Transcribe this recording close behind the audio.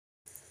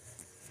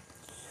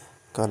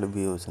कल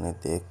भी उसने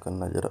देखकर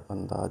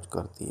नज़रअंदाज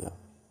कर दिया,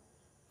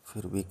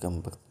 फिर भी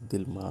कमबख्त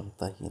दिल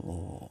मानता ही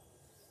नहीं है।